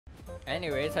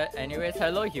Anyways,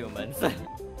 hello humans.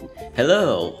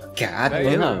 Hello, cat.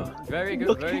 Very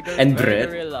good. And very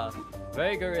bread.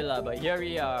 Very gorilla, but here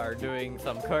we are doing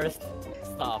some cursed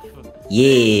stuff.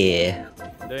 Yeah.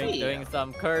 Doing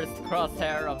some cursed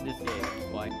crosshair of this game.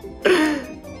 Why?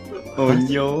 Oh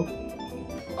no.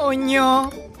 Oh no.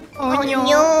 Oh no.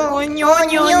 Oh no. Oh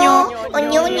no. Oh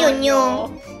no. No.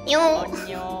 No.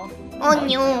 Oh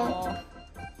no.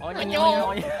 Oh Oh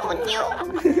no. Oh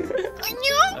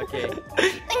no. Okay.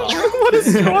 What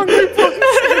is wrong with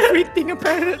everything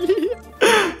apparently?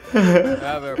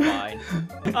 We're fine.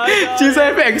 She's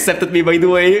haven't accepted me, by the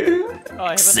way. Oh,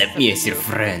 Accept me as your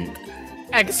friend.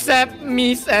 Accept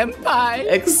me, senpai.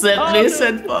 Accept me,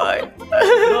 senpai.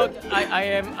 Look, I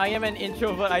am an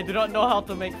introvert. I do not know how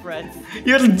to make friends.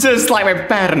 You're just like my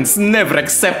parents, never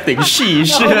accepting.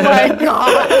 Sheesh. Oh my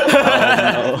god.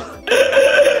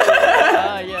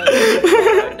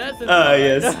 Yes.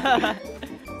 Yes.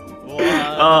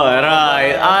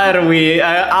 Alright,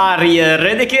 are you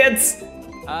ready, kids?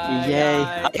 Yay.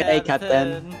 Okay,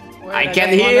 Captain. I can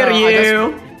hear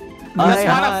you.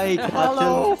 Hi,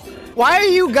 Hello. Why are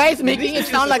you guys making it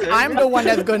sound like I'm the one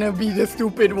that's gonna be the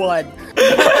stupid one?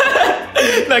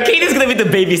 No, Kane is gonna be the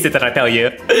babysitter, I tell you.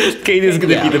 Kane is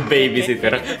gonna be the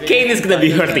babysitter. Kane is gonna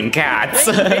be hurting cats.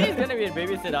 Kane is gonna be a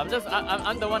babysitter.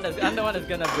 I'm the one that's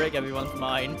gonna break everyone's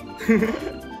mind.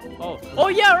 Oh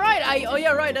yeah, right. Oh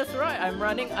yeah, right. That's right. I'm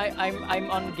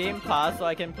on Game Pass, so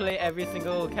I can play every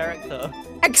single character.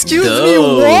 Excuse me,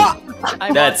 what?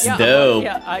 That's dope.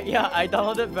 I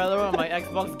downloaded Valorant on my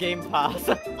Xbox Game Pass.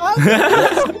 I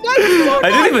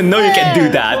didn't even know you can do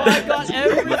that. So I got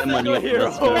every single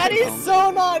hero. That is so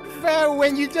not fair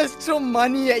when you just throw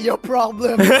money at your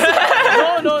problems.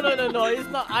 No, it's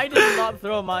not. I did not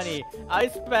throw money. I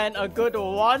spent a good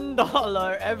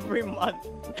 $1 every month.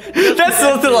 That's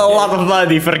still a lot of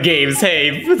money for games,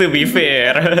 hey, to be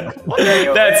fair.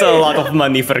 That's a lot of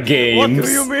money for games. What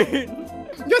do you mean?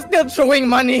 You're still throwing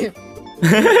money.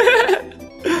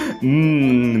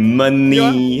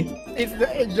 Money.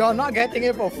 You're not getting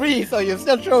it for free, so you're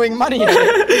still throwing money.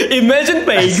 Imagine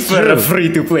paying for a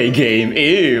free-to-play game.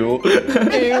 Ew.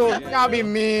 Ew, can't be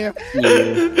me.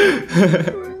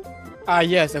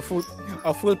 Yes, a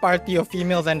full party of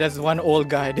females and there's one old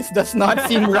guy. This does not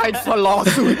seem right for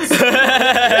lawsuits.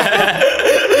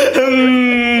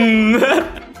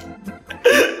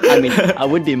 I mean, I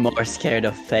would be more scared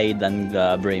of Faye than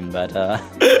Brim, but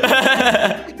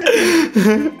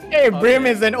Hey, Brim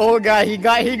is an old guy. He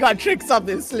got tricks up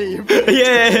his sleeve.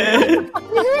 Yeah.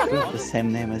 the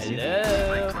same name as you.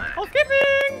 Hello.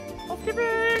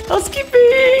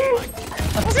 Housekeeping.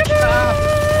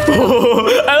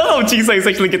 Oh, I love how Chisa is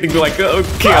actually getting like kills.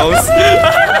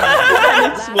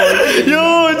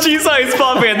 Yo, Chisa is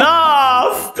popping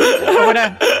off. Over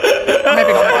there.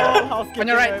 Maybe Housekeeping, on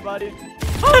your right. everybody.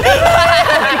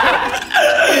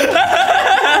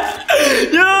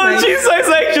 Yo, Chisa is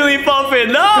actually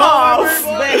popping off.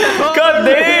 God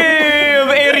damn,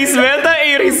 Aries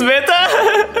meta.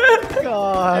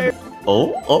 God.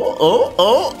 Oh.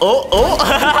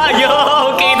 Yo,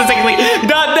 okay, that's actually.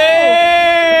 God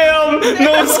damn!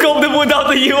 No scope to put out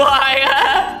the UI.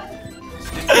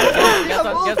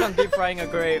 Guess I'm deep frying a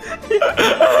grape.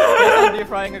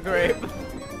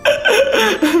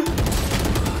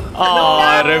 Oh,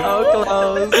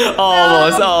 close.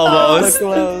 Almost.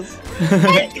 Close.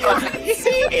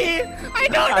 I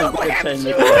don't know what I'm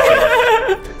doing.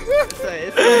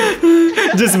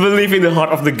 Just believe in the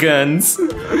heart of the guns.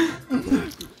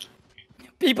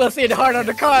 People say the heart of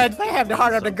the cards. I have the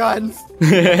heart of the guns.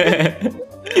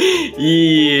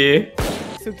 Yeah.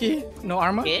 Suki, no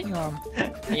armor? Okay. No.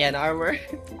 Yeah, no armor.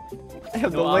 I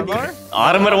have No armor?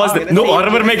 Armor was the no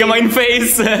armor Mega Mind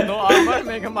face. No armor,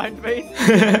 Mega Mind face.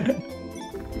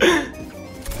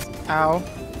 Ow.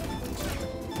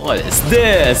 What is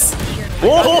this?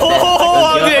 Whoa!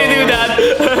 How did I do that?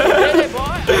 Hey boy,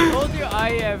 I told you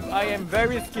I am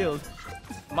very skilled.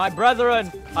 My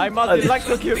brethren, I must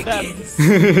electrocute them.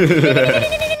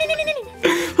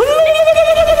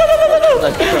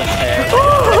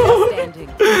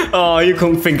 Oh, you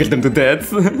can't finger them to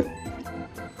death.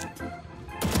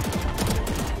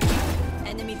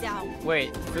 Enemy down.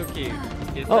 Wait, Suki,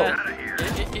 is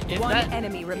One that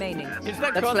enemy remaining. is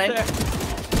that That's crosshair?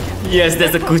 Yes,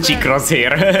 that's the Gucci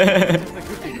crosshair.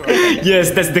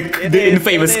 Yes, that's the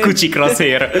infamous Gucci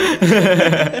crosshair.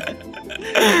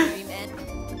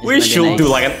 We should do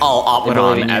like an all-up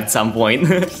run at some point.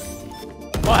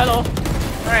 Oh, hello.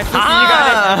 Alright, Suki, you got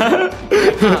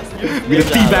it. We'll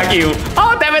teabag you.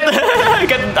 Oh, damn it!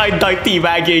 I died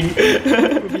teabagging.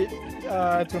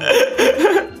 Too much.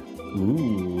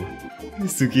 Ooh.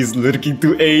 Suki's lurking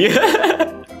to A.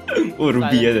 Or B,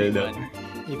 I don't know.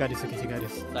 You got this, Suki, you got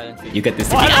this. Silent Suki. You get this.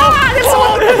 Ah, that's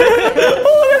one!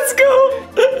 Oh, let's go!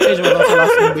 Sage was also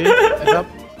last in B. Heads up.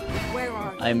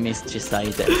 I missed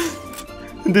decided.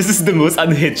 This is the most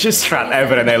unhinged strat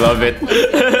ever and I love it.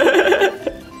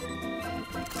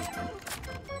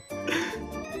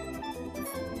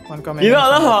 One coming. You know, I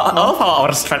love how our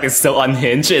strat is so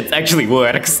unhinged, it actually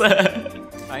works.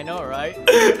 I know, right?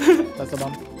 That's a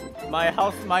bomb. My Go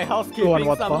on, housekeeping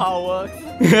what somehow works.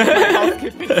 My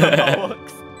housekeeping somehow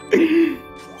works.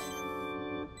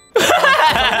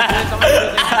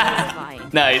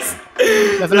 Nice.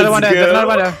 There's another one there. There's another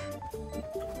one there.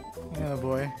 Oh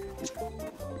boy.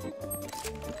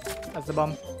 That's the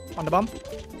bomb. On the bomb.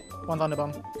 One's on the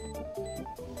bomb.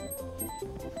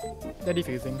 They're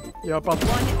defusing. You're probably.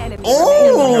 One enemy.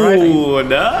 Oh,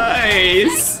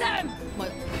 nice.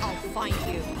 I'll find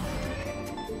you.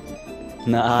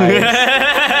 Nice.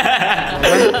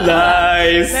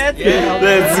 Nice.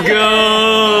 Let's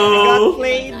go.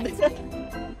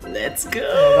 Let's go.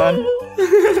 Done.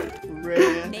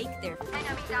 Make their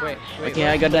Wait, Okay,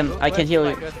 I got them. I can heal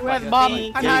you. Where's bomb?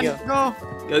 Anhan, go.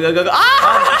 Go, go, go, go.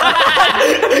 Ah!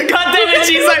 God damn it,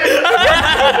 she's like...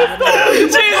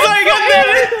 she's like, God damn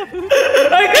it!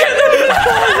 I can't...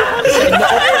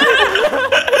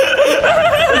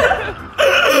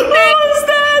 What was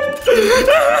that?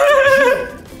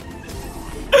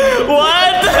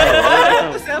 What?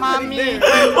 Mommy.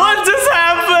 What just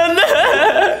happened?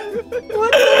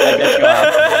 I got you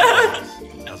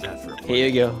up. Here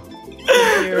you go.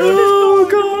 Oh,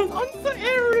 God.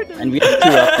 And we have 2 of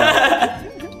them.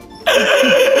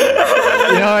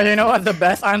 You know what the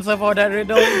best answer for that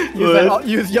riddle? What?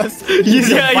 Use your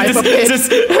Yeah, Viper page.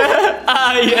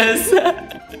 yes.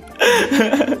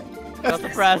 got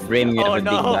suppressed. Bring me Oh up a big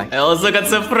no. back. I also got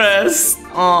suppressed.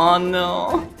 Oh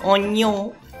no. Oh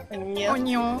no. Oh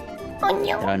no.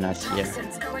 They're not here.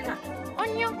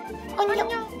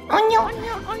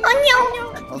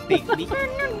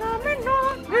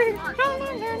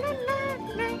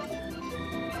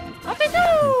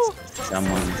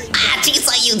 Someone's... Ah, jeez,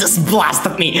 you just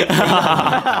blasted me.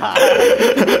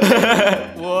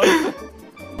 What?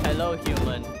 Hello,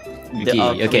 human. The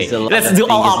up Okay. is a lot Let's of do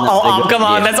all things, up, not all the up. good Come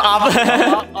on, idea. let's up.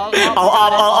 All up. All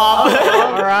up, all up.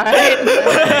 Alright.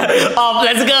 Up,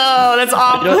 let's go. Let's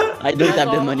up. I don't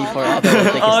have the money for up.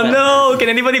 Oh no! Can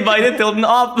anybody buy the Tilton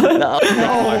up? No,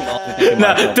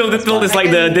 Tilton is like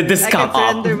the discount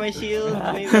up. my shield.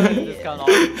 Discount off.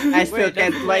 I still Wait,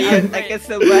 can't that's- buy wait, it. I wait. can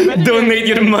still buy it. Donate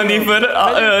your money for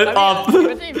up.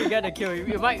 Imagine if you get a kill,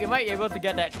 you might be able to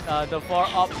get that the 4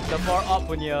 up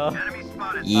when you're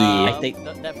Yeah, I think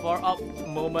that 4 up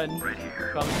moment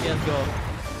from CS:GO.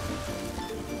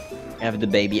 I have the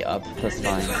baby up. That's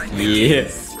fine.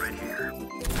 Yes.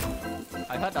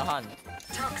 I heard the hunt.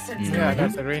 Yeah,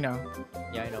 that's Arena.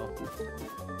 Yeah, I know.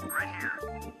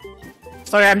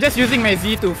 Sorry, I'm just using my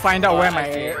Z to find out Oh, where I my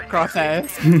see. crosshair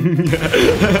is.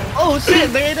 Oh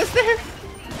shit, the Raider's there.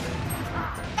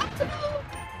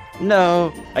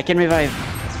 No, I can revive.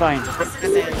 It's fine.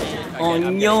 Oh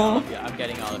I'm no!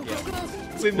 getting out of here.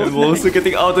 I'm also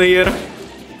getting out of here.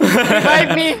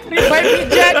 Revive me! Revive me,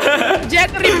 Jet! Jet,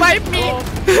 revive me!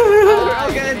 We're all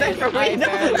gonna die from Raider.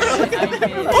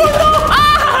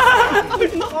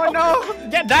 Oh no!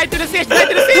 Get die to the fish! Die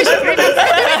to the fish!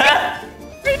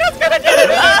 Reno's gonna get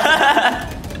it!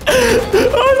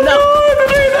 Oh no!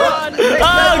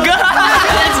 Oh god!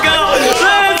 Let's go!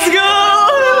 Let's go!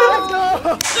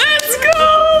 Let's go!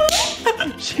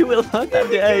 She will not have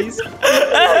the ice.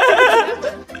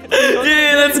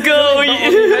 Yeah, let's go!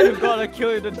 You gotta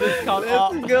kill the discount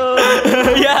up. Go.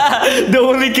 Yeah, the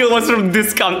only kill was from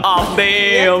discount off.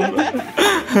 Damn.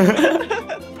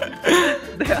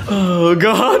 Oh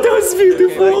god, that was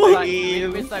beautiful.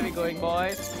 Which side we going,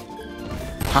 boys?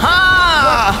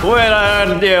 Ha! Where are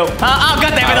you? Ah,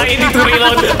 god damn it! I need to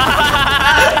reload.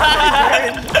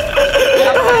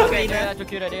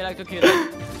 They like to kill it.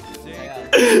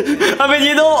 I mean,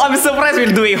 you know, I'm surprised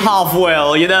we're doing half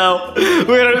well. You know,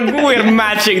 we're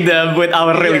matching them with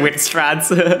our really weird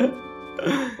strats.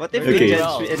 What if Okay. we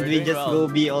just and we just go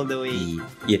B all the way?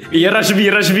 Yeah, rush B,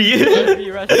 rush B,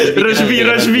 rush B,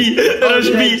 rush B, rush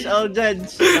B. All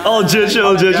judge. All judge,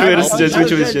 where is judge?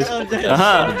 Which one is judge?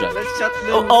 Aha. Let's shut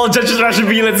them. All judge, rush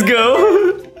B. Let's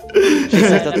go.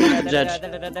 Judge.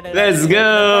 Let's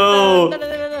go.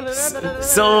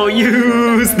 So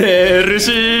use their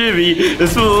shimmy, the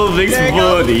small things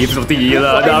body,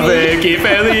 flotilla, da vecchi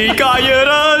feli,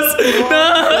 cayeras.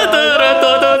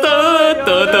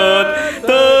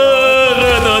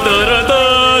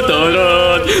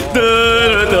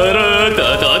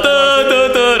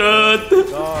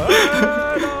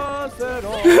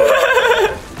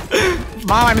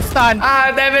 Mom, I'm stunned.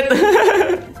 Ah, damn it!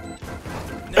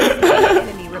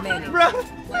 Enemy remaining.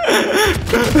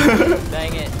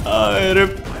 Dang it.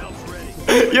 Rip.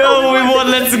 Yo, we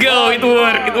won, let's go! It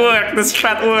worked! The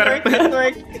strat worked!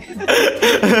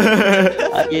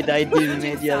 I died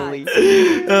immediately.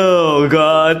 Oh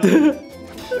god. Oh,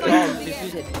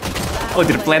 defeated. Oh,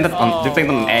 they're planted on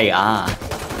A. Ah.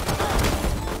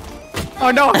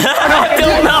 Oh no!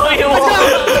 Till now you won!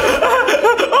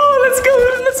 Oh, let's go!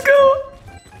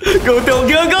 Go, Till,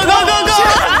 go! Oh,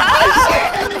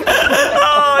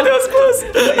 that was close!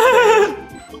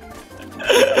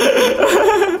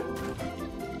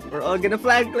 We're all gonna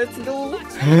flank, let's go!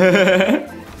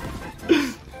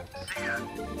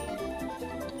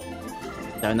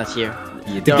 They're not here.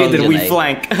 Together we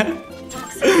flank. They're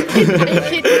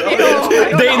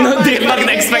not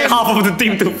gonna expect half of the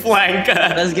team to flank.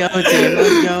 Let's go, team.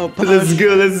 Let's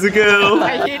go. Let's go. I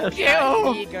hit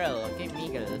you! Me girl, okay, me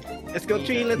girl. Let's go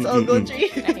 3, let's all go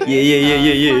 3!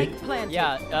 Yeah.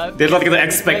 Yeah, They're not gonna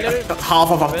expect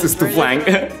half of us to flank.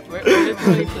 We're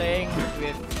literally playing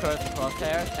with cursed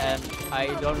crosshairs, and I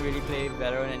don't really play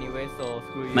Valorant anyway, so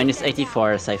screw you. Minus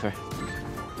 84, Cypher.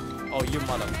 Oh, you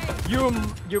mother. You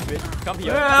bitch. Come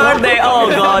here. Where are they? Oh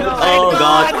god.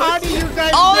 How do you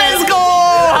guys Oh, let's go!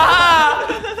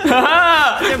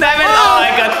 Damn it! Oh,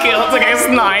 I got killed. The guy's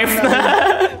knifed.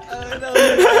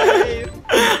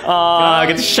 Oh, I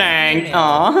got shanked.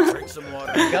 Aw.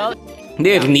 Girl,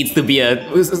 There needs to be a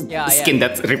skin yeah.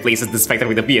 that replaces the Spectre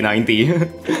with a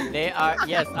P90. they are.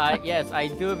 Yes, I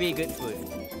do be good food.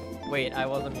 Wait, I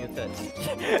wasn't muted.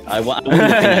 I want the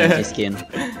P90 skin.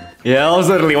 Yeah, I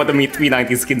also really want the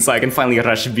P90 skin so I can finally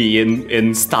rush B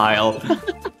in style.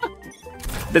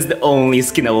 That's the only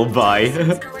skin I will buy.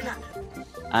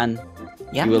 And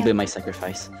Yeah, you will yeah. be my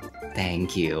sacrifice.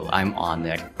 Thank you, I'm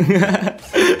honored.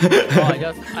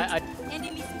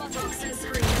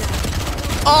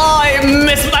 Oh, I'm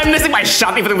missing my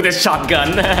shot even with a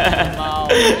shotgun. Wow.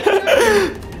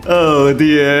 Oh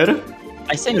dear.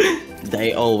 I think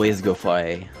they always go for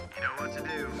A.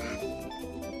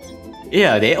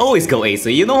 Yeah, they always go A, so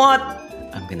you know what?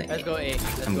 I'm gonna Let's go A.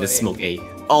 I'm gonna smoke A.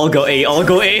 I'll go A. I'll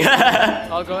go A.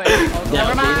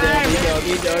 Never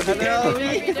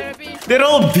They're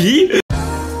all B?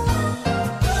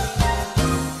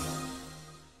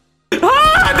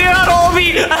 Ah, they are all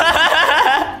B!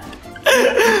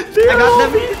 They're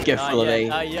all B! Be careful of A.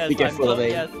 Yes, Be careful of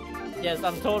A. Yes,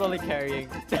 I'm totally carrying.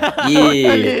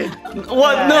 Yeah.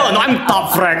 What? No, I'm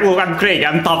top frag. Look, I'm Craig.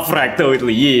 I'm top frag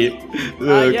totally. Yeah.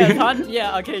 Look. Yes, Han.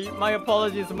 Yeah, okay. My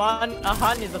apologies. Han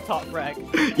is a top frag.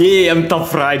 Yeah, I'm top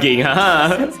fragging.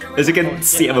 Huh? As you can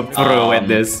see, I'm a pro at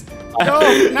this. No!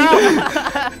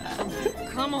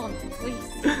 Come on, please.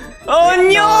 Oh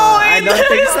no! I don't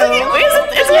think so. Is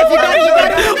it?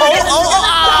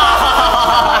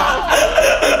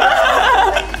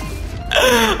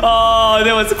 Oh,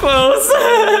 that was close.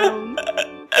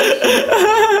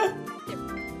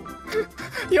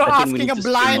 You're I think we asking need a to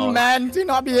blind stream more. man to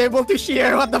not be able to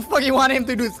hear what the fuck you want him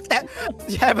to do.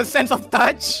 Have a sense of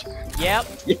touch? Yep.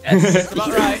 Yes. That's about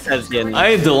right.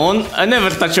 I don't. I never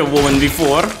touched a woman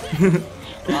before.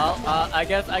 Well, I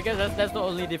guess that's the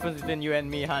only difference between you and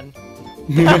me, Han.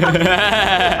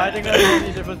 I think that's the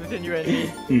only difference between you and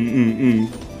me.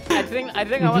 I think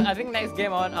next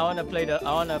game I wanna play with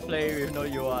no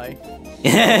UI.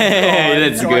 Yeah,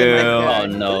 let's go. Oh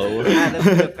no. That's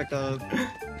difficult.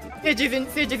 Sage is in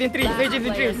 3, Sage is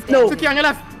in 3. No. Suki on your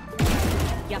left.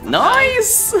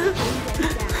 Nice.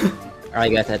 I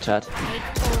got that shot.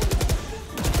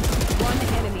 One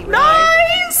enemy remaining.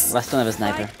 Nice. Last one of a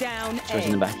sniper. Spike down Choice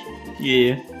in the A. back.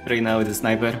 Yeah, right now with the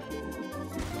sniper.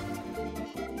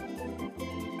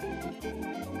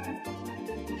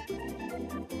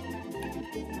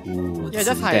 Ooh, Yeah, it's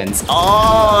just hide. intense.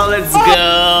 Oh, let's go!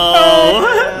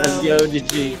 Let's go,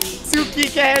 GG. Suki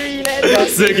carry, let's go.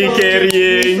 Suki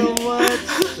carrying. So much.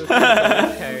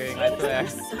 Carrying, I swear.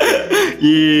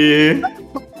 Yeah.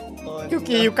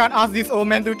 Suki, you can't ask this old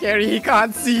man to carry, he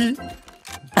can't see. Go,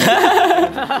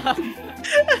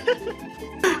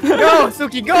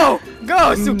 Suki, go!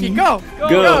 Go, Suki, go!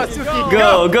 Go, Suki,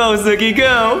 go, Suki,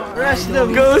 go! Rush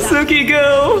them. Go, Suki,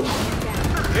 go!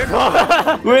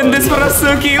 Win this for us,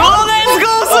 Suki! Oh, let's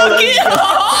go, Suki!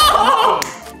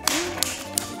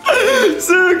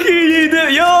 Suki, you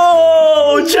did.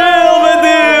 Yo! Chill, my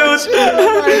dude!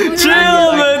 Chill,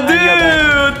 my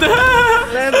dude!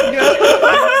 Let's go.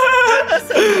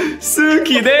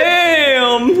 Suki,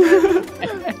 damn!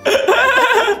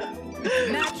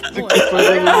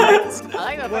 I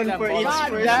like the fact One that for each I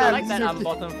person. like that I'm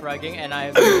bottom fragging and I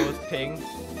have the lowest ping.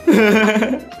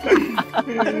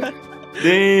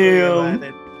 Damn!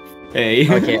 Hey.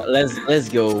 Okay, let's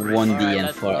go 1D Alright, and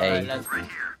let's- 4A. alright, let's-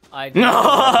 I No.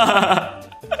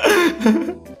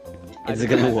 It's don't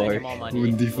gonna have any work. more money.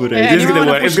 1D4A. Hey, This is anyone gonna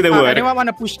wanna work. It's push- gonna work. Anyone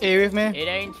wanna push A with me? It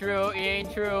ain't true. It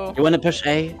ain't true. You wanna push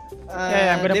A?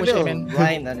 Yeah, I'm gonna they push him will in.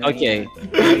 blind anyway. Okay.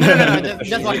 No,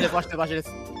 just watch this, watch this.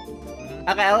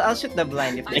 Okay, I'll shoot the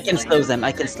blind if I can slow them.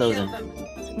 I can slow them.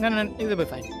 No, it'll be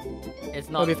fine. It's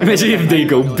not. It'll be fine. Imagine if they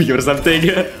go B or something.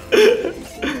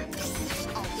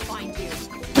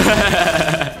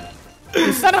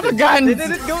 You son of a gun! They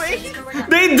didn't go A.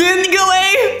 They didn't go A.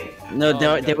 No,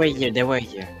 they were here. They were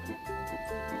here.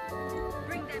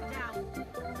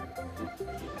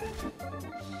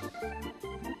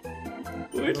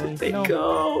 Where did they No.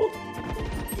 go?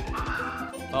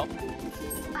 Oh.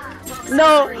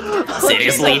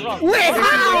 Seriously? Wait,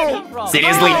 how?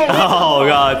 Seriously? Oh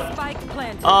god. Spike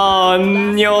planted. Oh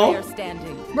no. Player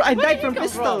standing. Bro, I died from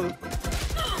pistol.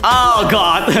 Oh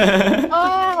god.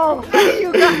 Oh, how do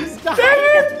you guys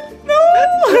die?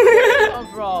 Come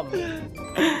from?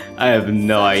 I have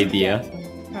no idea.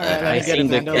 Alright, I let me get a think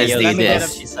the vandal. Let's do Let me get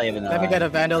this. let me get a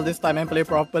vandal this time and play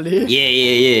properly.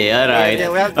 Yeah. Alright. Yeah,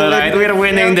 we have to Alright, win. we're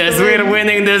winning We have this. to We're win.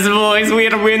 winning this, boys.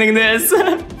 We're winning this.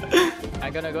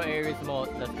 I'm gonna go Ares mode.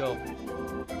 Let's go.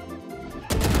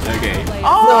 Okay. No,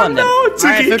 Oh and then- no, Chucky,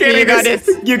 Alright, Suki, carry you got this.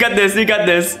 this. You got this. You got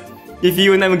this. If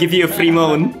you win, I'm gonna give you a free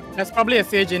moan. There's probably a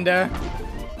sage in there.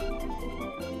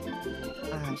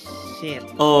 Ah, shit.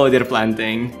 Oh, they're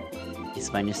planting.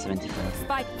 It's minus 75.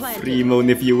 Spike planted. Free moan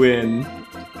if you win.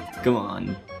 Come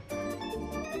on.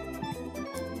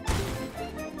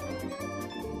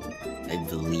 I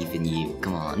believe in you.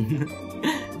 Come on.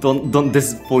 Don't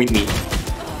disappoint me.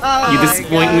 Oh You my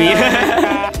disappoint God. me.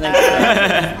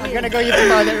 I'm gonna go use the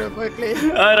toilet real quickly.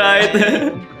 Alright.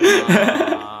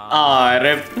 Ah,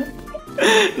 rip.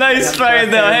 Nice try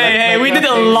though. Hey, we did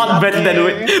a lot better than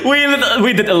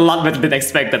we did a lot better than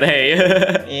expected. Hey,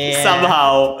 Yeah.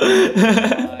 somehow.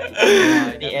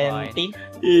 TNT.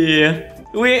 Yeah.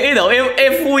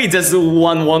 If we just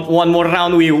won one more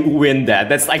round, we win that.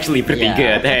 That's actually pretty Yeah.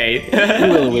 good. Hey. We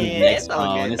will win the Yeah, next it's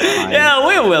all round. good. It's fine. Yeah,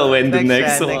 we will win the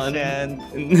next round, one. round.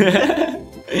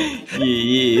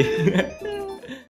 Yeah.